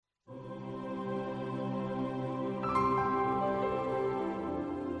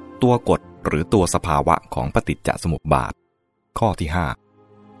ตัวกฎหรือตัวสภาวะของปฏิจจสมุปบาทข้อที่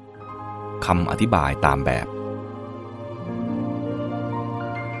5คำอธิบายตามแบบ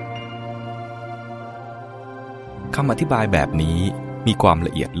คำอธิบายแบบนี้มีความล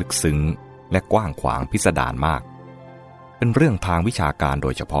ะเอียดลึกซึ้งและกว้างขวางพิสดารมากเป็นเรื่องทางวิชาการโด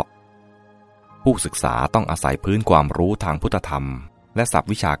ยเฉพาะผู้ศึกษาต้องอาศัยพื้นความรู้ทางพุทธธรรมและศัพท์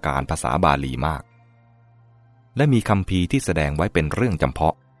วิชาการภาษาบาลีมากและมีคัมภีร์ที่แสดงไว้เป็นเรื่องจำเพา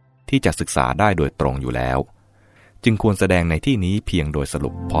ะที่จะศึกษาได้โดยตรงอยู่แล้วจึงควรแสดงในที่นี้เพียงโดยสรุ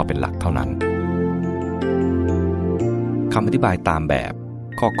ปพอเป็นหลักเท่านั้นคำอธิบายตามแบบ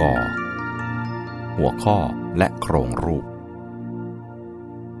ข้อกอหัวข้อและโครงรูป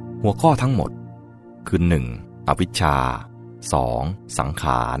หัวข้อทั้งหมดคือ 1. อวิชชา 2. สังข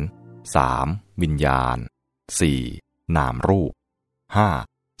าร 3. วิญญาณ 4. นามรูป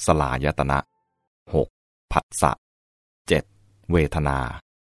 5. สลายตนะ 6. ผัสสะ 7. เวทนา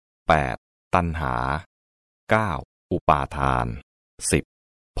 8. ตัณหา 9. อุปาทาน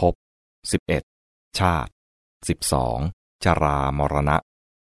 10. ภพ 11. ชาติ 12. ชรามรณะ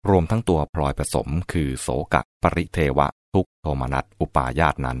รวมทั้งตัวพลอยผสมคือโสกะปริเทวะทุกข์โทมนัสอุปาญา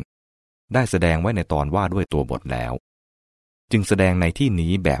ตนั้นได้แสดงไว้ในตอนว่าด้วยตัวบทแล้วจึงแสดงในที่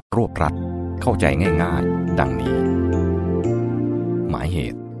นี้แบบรวบรัดเข้าใจง่ายๆดังนี้หมายเห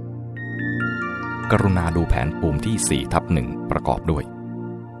ตุกรุณาดูแผนภูมิที่ 4/1 ประกอบด้วย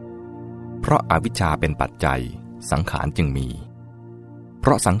เพราะอวิชชาเป็นปัจจัยสังขารจึงมีเพร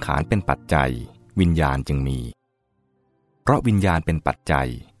าะสังขารเป็นปัจจัยวิญญาณจึงมีเพราะวิญญาณเป็นปัจจัย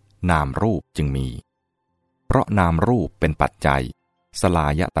นามรูปจึงมีเพราะนามรูปเป็นปัจจัยสลา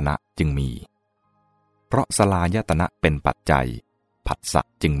ยตนะจึงมีเพราะสลายตนะเป็นปัจจัยผัสสะ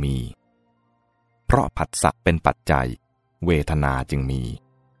จึงมีเพราะผัสสะเป็นปัจจัยเวทนาจึงมี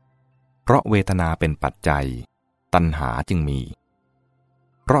เพราะเวทนาเป็นปัจจัยตัณหาจึงมี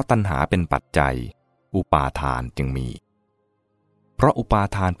เพราะตัณหาเป็นปัจจัยอุปาทานจึงมีเพราะอุปา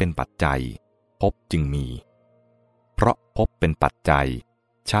ทานเป็นปัจจัยภพจึงมีเพราะภพเป็นปัจจัย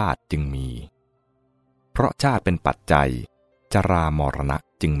ชาติจึงมีเพราะชาติเป็นปัจจัยชรามรณะ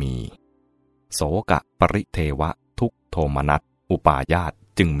จึงมีโสกะปริเทวะทุกขโทมนัสอุปาญาต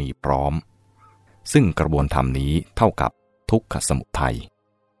จึงมีพร้อมซึ่งกระบวนธรรมนี้เท่ากับทุกขสมุทัย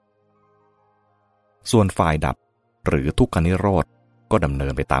ส่วนฝ่ายดับหรือทุกขนิโรธก็ดำเนิ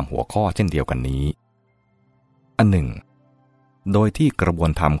นไปตามหัวข้อเช่นเดียวกันนี้อันหนึ่งโดยที่กระบว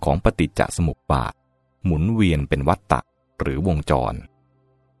นธรรมของปฏิจจสมุปบาทหมุนเวียนเป็นวัฏฏะหรือวงจร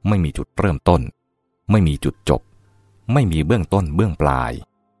ไม่มีจุดเริ่มต้นไม่มีจุดจบไม่มีเบื้องต้นเบื้องปลาย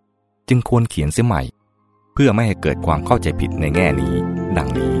จึงควรเขียนเสียใหม่เพื่อไม่ให้เกิดความเข้าใจผิดในแง่นี้ดัง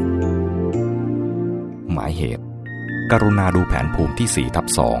นี้หมายเหตุกรุณาดูแผนภูมิที่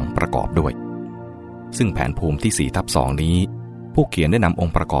 4/2 ประกอบด้วยซึ่งแผนภูมิที่ 4/2 นี้ผู้เขียนได้นำอง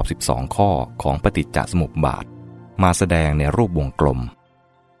ค์ประกอบ12ข้อของปฏิจจสมุปบาทมาแสดงในรูปวงกลม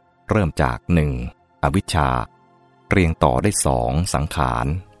เริ่มจาก 1. อวิชชาเรียงต่อได้2สังขาร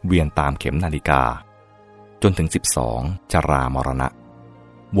เวียนตามเข็มนาฬิกาจนถึง12ชรามรณะ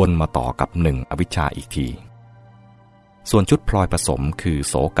วนมาต่อกับ1อวิชชาอีกทีส่วนชุดพลอยผสมคือ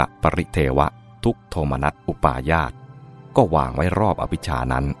โสกะปริเทวะทุกขโทมนัสอุปาญาตก็วางไว้รอบอวิชชา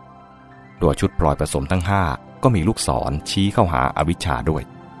นั้นโดยชุดพลอยผสมทั้ง5ก็มีลูกศรชี้เข้าหาอวิชชาด้วย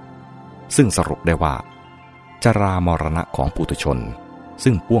ซึ่งสรุปได้ว่าชรามรณะของปุถุชน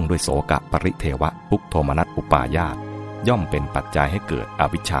ซึ่งพ่วงด้วยโสกะปริเทวะทุกขโทมนัสอุปาญาตย่อมเป็นปัจจัยให้เกิดอ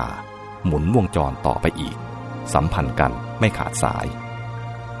วิชชาหมุนวงจรต่อไปอีกสัมพันธ์กันไม่ขาดสาย